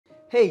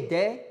Hey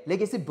there,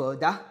 legacy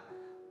builder.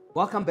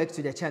 Welcome back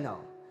to the channel.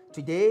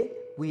 Today,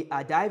 we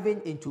are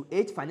diving into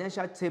 8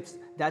 financial tips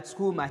that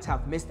school might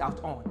have missed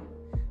out on.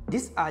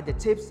 These are the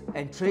tips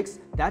and tricks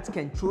that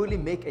can truly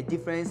make a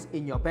difference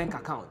in your bank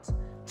account.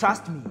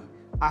 Trust me,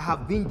 I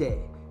have been there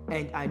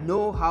and I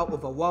know how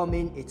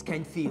overwhelming it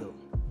can feel.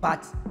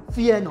 But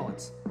fear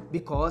not,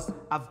 because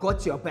I've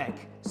got your back.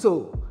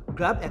 So,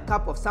 grab a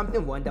cup of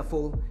something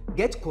wonderful,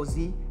 get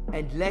cozy,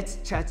 and let's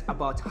chat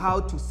about how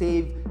to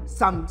save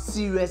some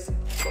serious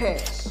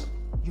cash.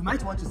 You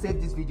might want to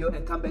save this video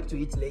and come back to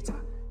it later.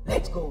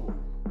 Let's go.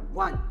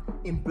 1.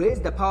 Embrace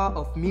the power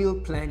of meal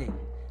planning.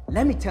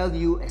 Let me tell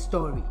you a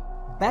story.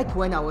 Back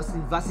when I was in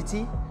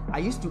university, I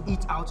used to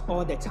eat out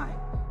all the time.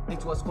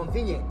 It was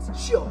convenient,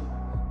 sure,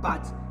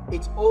 but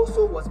it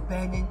also was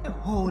burning a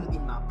hole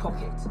in my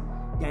pocket.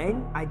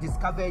 Then I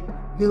discovered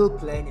meal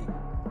planning.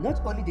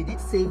 Not only did it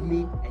save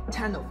me a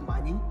ton of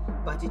money,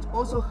 but it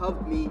also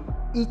helped me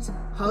eat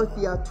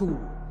healthier too.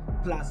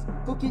 Plus,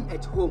 cooking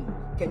at home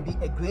can be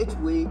a great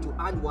way to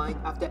unwind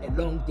after a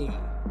long day.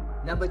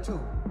 Number 2,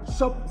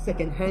 shop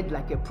secondhand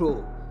like a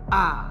pro.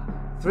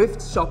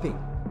 Thrift shopping,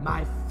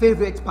 my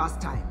favorite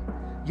pastime.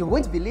 You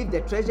won't believe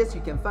the treasures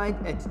you can find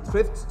at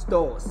thrift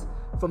stores.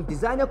 From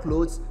designer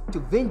clothes to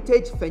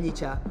vintage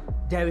furniture,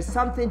 there is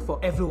something for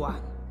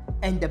everyone.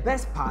 And the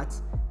best part,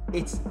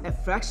 it's a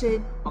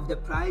fraction of the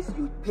price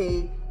you'd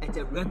pay at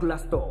a regular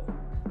store.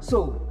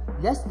 So,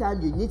 next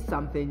time you need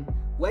something,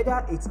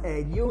 whether it's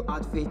a new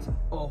outfit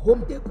or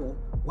home decor,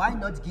 why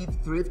not give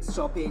thrift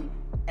shopping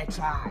a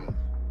try?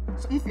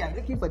 So if you are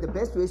looking for the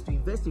best ways to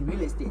invest in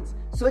real estate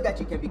so that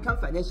you can become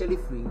financially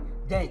free,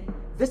 then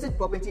visit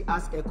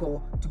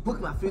PropertyAskEkow to book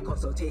my free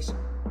consultation.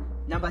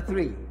 Number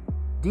 3,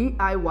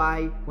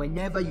 DIY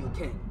whenever you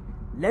can.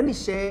 Let me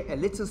share a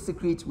little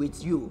secret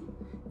with you.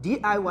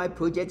 DIY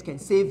projects can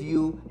save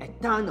you a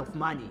ton of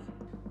money.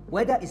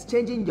 Whether it's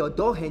changing your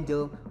door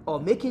handle or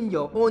making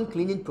your own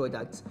cleaning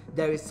products,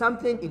 there is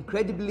something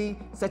incredibly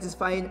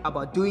satisfying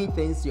about doing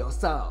things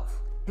yourself.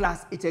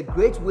 Plus, it's a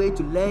great way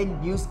to learn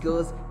new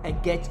skills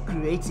and get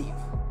creative.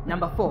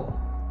 Number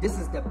 4, this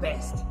is the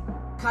best.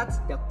 Cut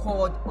the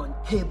cord on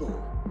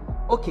cable.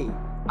 Okay,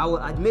 I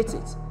will admit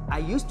it, I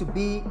used to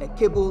be a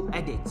cable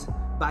addict,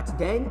 but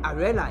then I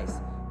realized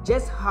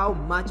just how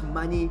much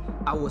money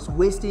I was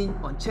wasting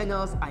on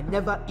channels I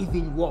never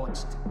even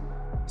watched.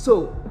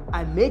 So,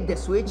 I made the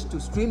switch to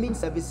streaming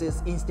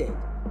services instead.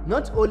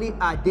 Not only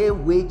are they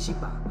way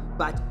cheaper,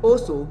 but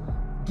also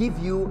give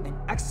you an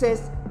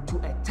access to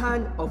a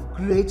ton of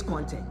great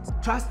content.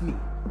 Trust me,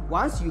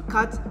 once you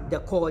cut the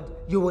cord,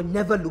 you will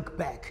never look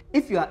back.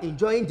 If you are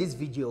enjoying this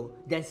video,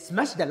 then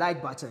smash the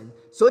like button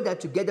so that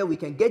together we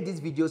can get this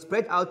video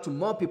spread out to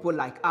more people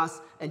like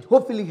us and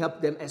hopefully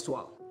help them as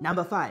well.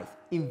 Number 5,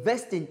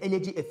 invest in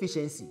energy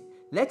efficiency.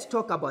 Let's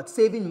talk about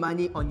saving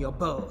money on your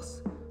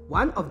bills.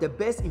 One of the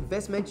best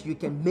investments you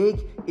can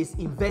make is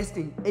invest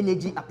in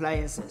energy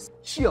appliances.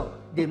 Sure,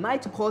 they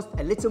might cost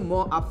a little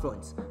more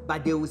upfront,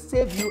 but they will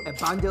save you a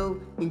bundle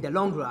in the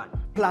long run.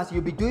 Plus,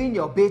 you'll be doing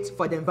your bit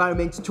for the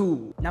environment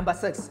too. Number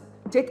 6,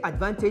 take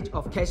advantage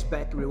of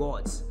Cashback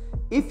Rewards.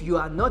 If you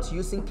are not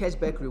using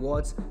Cashback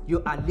Rewards,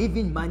 you are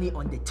leaving money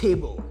on the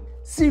table.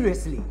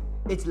 Seriously,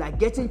 it's like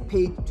getting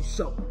paid to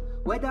shop.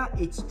 Whether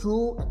it's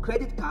through a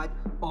credit card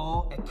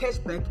or a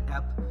cashback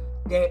app,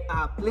 there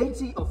are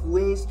plenty of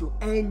ways to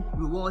earn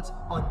rewards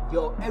on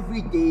your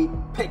everyday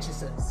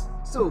purchases.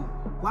 So,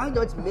 why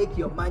not make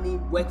your money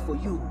work for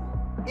you?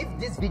 If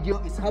this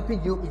video is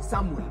helping you in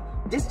some way,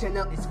 this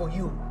channel is for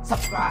you.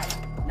 Subscribe.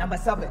 Number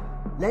 7,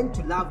 learn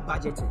to love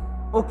budgeting.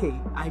 Okay,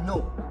 I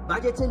know,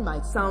 budgeting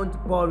might sound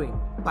boring,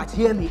 but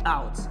hear me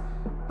out.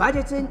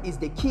 Budgeting is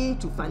the key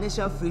to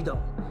financial freedom.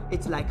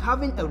 It's like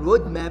having a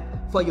roadmap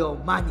for your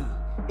money.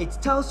 It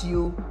tells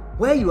you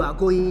where you are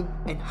going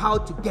and how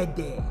to get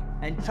there.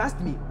 And trust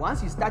me,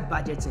 once you start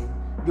budgeting,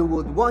 you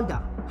would wonder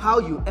how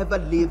you ever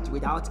lived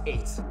without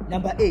it.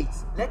 Number 8,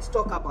 let's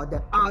talk about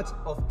the art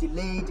of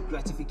delayed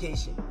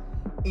gratification.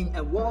 In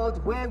a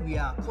world where we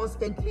are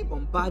constantly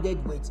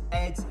bombarded with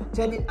ads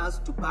telling us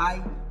to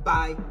buy,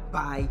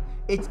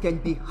 it can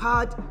be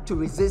hard to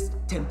resist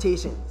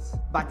temptations.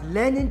 But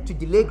learning to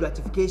delay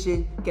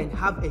gratification can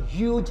have a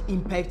huge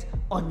impact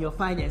on your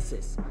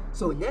finances.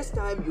 So next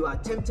time you are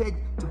tempted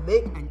to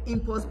make an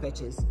impulse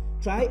purchase,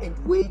 try and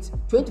wait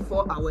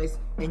 24 hours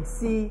and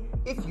see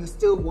if you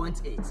still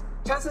want it.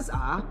 Chances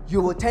are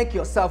you will thank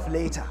yourself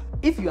later.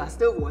 If you are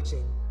still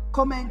watching,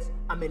 comment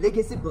 "I'm a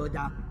legacy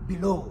builder"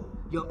 below.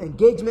 Your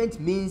engagement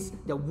means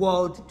the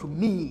world to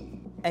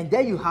me. And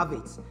there you have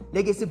it,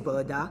 legacy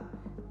builder,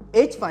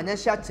 8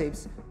 financial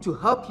tips to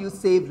help you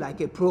save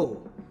like a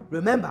pro.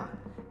 Remember,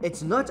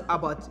 it's not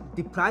about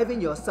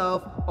depriving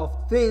yourself of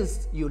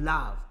things you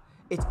love.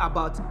 It's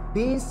about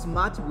being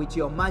smart with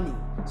your money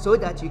so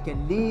that you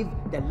can live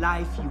the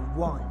life you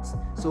want.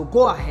 So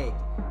go ahead,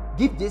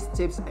 give these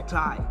tips a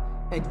try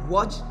and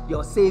watch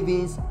your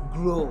savings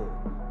grow.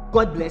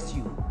 God bless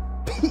you.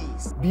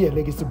 Peace. Be a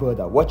legacy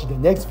builder. Watch the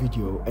next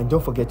video and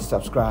don't forget to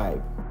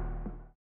subscribe.